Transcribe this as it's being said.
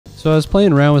So I was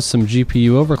playing around with some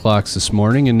GPU overclocks this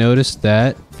morning and noticed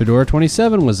that Fedora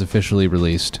 27 was officially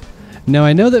released. Now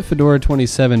I know that Fedora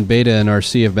 27 beta and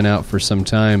RC have been out for some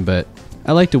time, but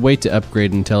I like to wait to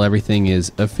upgrade until everything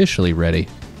is officially ready.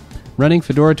 Running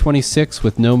Fedora 26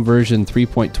 with Gnome version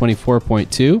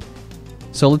 3.24.2,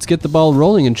 so let's get the ball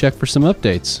rolling and check for some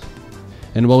updates.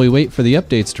 And while we wait for the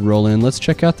updates to roll in, let's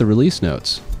check out the release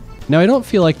notes. Now I don't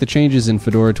feel like the changes in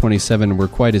Fedora 27 were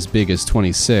quite as big as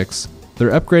 26.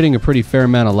 They're upgrading a pretty fair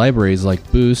amount of libraries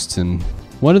like boosts, and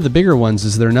one of the bigger ones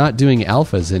is they're not doing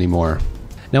alphas anymore.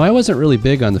 Now I wasn't really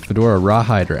big on the Fedora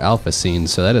rawhide or alpha scene,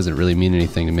 so that doesn't really mean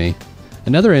anything to me.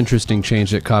 Another interesting change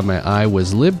that caught my eye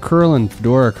was libcurl in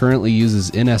Fedora currently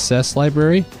uses NSS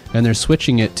library, and they're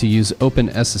switching it to use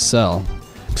OpenSSL.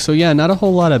 So yeah, not a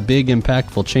whole lot of big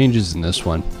impactful changes in this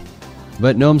one.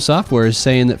 But Gnome Software is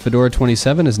saying that Fedora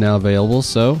 27 is now available,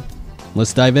 so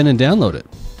let's dive in and download it.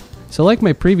 So like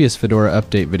my previous Fedora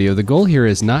update video, the goal here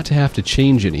is not to have to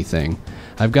change anything.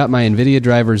 I've got my Nvidia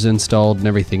drivers installed and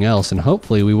everything else, and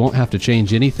hopefully we won't have to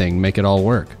change anything, make it all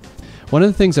work. One of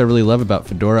the things I really love about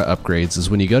Fedora upgrades is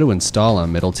when you go to install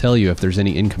them, it'll tell you if there's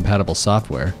any incompatible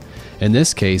software. In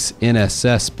this case,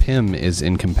 NSS PIM is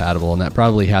incompatible, and that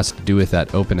probably has to do with that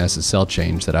OpenSSL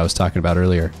change that I was talking about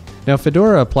earlier. Now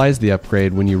Fedora applies the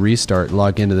upgrade when you restart and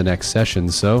log into the next session,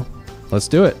 so let's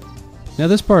do it. Now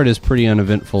this part is pretty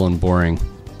uneventful and boring.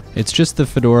 It's just the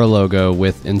Fedora logo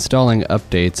with installing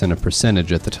updates and a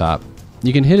percentage at the top.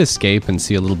 You can hit escape and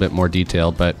see a little bit more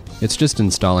detail, but it's just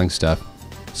installing stuff.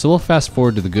 So we'll fast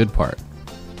forward to the good part.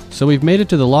 So we've made it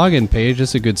to the login page,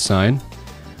 that's a good sign.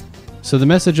 So the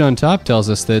message on top tells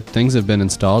us that things have been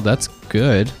installed, that's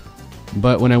good.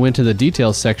 But when I went to the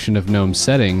details section of Gnome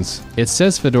settings, it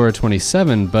says Fedora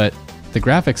 27, but the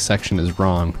graphics section is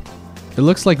wrong. It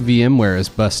looks like VMware is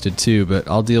busted too, but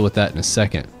I'll deal with that in a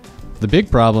second. The big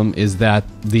problem is that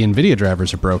the Nvidia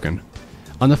drivers are broken.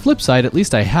 On the flip side, at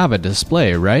least I have a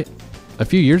display, right? A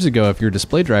few years ago, if your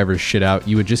display drivers shit out,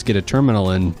 you would just get a terminal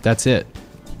and that's it.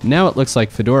 Now it looks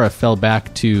like Fedora fell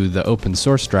back to the open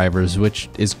source drivers, which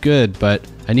is good, but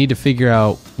I need to figure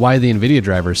out why the Nvidia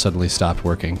drivers suddenly stopped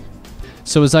working.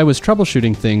 So as I was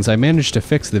troubleshooting things, I managed to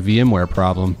fix the VMware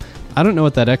problem. I don't know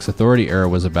what that X-Authority error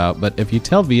was about, but if you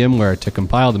tell VMware to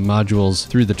compile the modules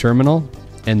through the terminal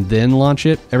and then launch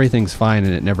it, everything's fine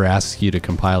and it never asks you to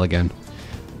compile again.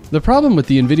 The problem with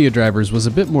the Nvidia drivers was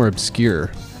a bit more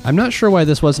obscure. I'm not sure why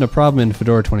this wasn't a problem in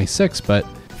Fedora 26, but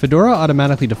Fedora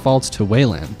automatically defaults to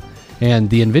Wayland, and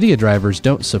the Nvidia drivers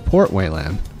don't support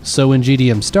Wayland. So when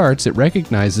GDM starts, it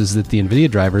recognizes that the Nvidia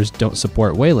drivers don't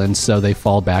support Wayland, so they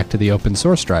fall back to the open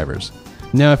source drivers.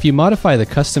 Now if you modify the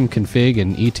custom config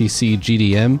in etc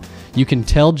GDM, you can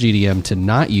tell GDM to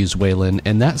not use Wayland,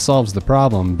 and that solves the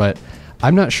problem, but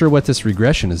I'm not sure what this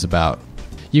regression is about.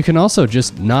 You can also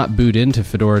just not boot into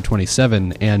Fedora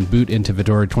 27 and boot into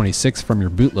Fedora 26 from your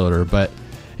bootloader, but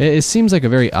it seems like a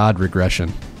very odd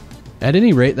regression. At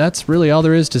any rate, that's really all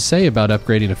there is to say about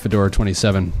upgrading to Fedora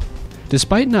 27.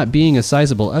 Despite not being a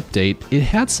sizable update, it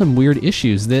had some weird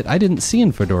issues that I didn't see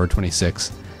in Fedora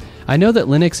 26. I know that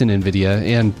Linux and Nvidia,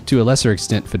 and to a lesser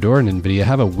extent Fedora and Nvidia,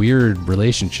 have a weird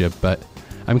relationship, but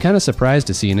I'm kind of surprised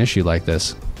to see an issue like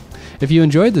this. If you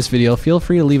enjoyed this video, feel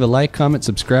free to leave a like, comment,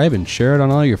 subscribe, and share it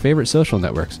on all your favorite social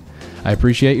networks. I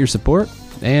appreciate your support,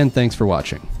 and thanks for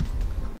watching.